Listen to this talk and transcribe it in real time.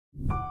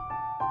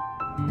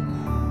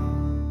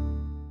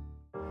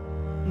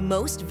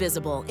Most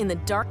visible in the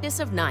darkness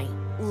of night,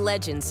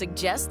 legend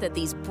suggests that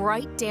these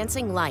bright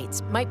dancing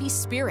lights might be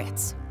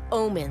spirits,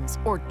 omens,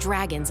 or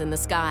dragons in the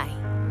sky.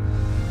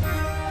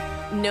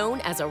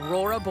 Known as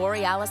aurora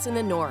borealis in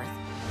the north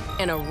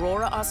and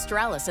aurora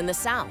australis in the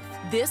south,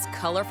 this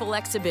colorful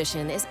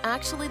exhibition is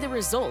actually the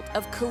result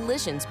of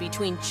collisions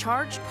between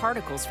charged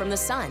particles from the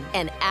sun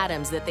and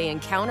atoms that they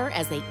encounter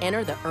as they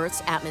enter the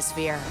Earth's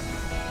atmosphere.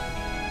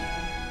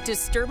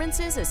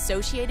 Disturbances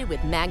associated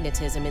with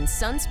magnetism in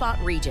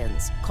sunspot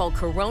regions, called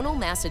coronal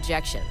mass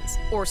ejections,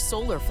 or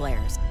solar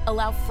flares,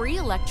 allow free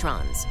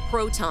electrons,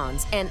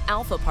 protons, and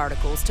alpha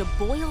particles to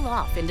boil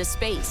off into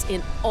space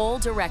in all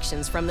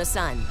directions from the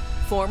sun,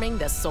 forming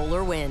the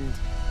solar wind.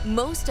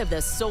 Most of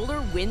the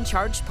solar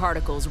wind-charged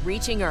particles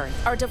reaching Earth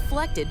are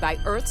deflected by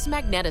Earth's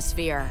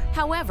magnetosphere.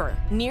 However,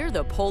 near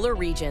the polar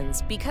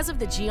regions, because of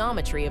the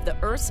geometry of the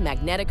Earth's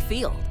magnetic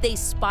field, they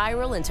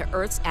spiral into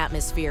Earth's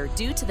atmosphere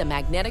due to the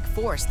magnetic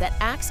force that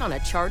acts on a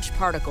charged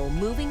particle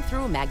moving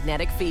through a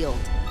magnetic field.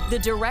 The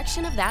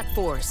direction of that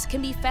force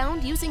can be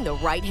found using the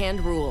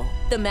right-hand rule.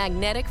 The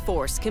magnetic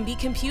force can be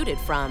computed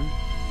from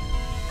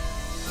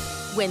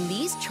when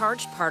these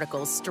charged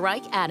particles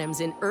strike atoms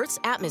in Earth's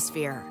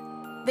atmosphere.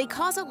 They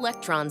cause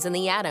electrons in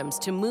the atoms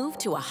to move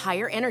to a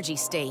higher energy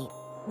state.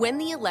 When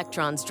the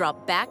electrons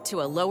drop back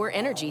to a lower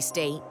energy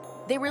state,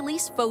 they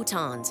release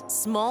photons,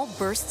 small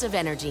bursts of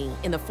energy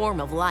in the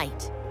form of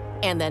light.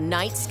 And the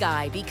night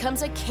sky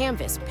becomes a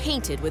canvas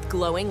painted with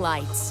glowing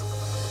lights.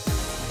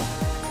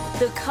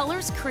 The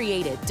colors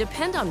created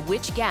depend on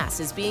which gas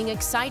is being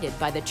excited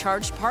by the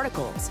charged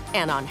particles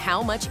and on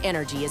how much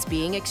energy is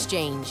being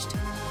exchanged.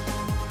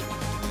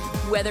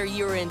 Whether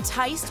you're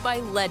enticed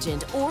by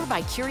legend or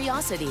by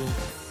curiosity,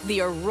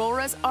 the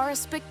auroras are a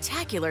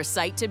spectacular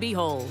sight to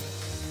behold.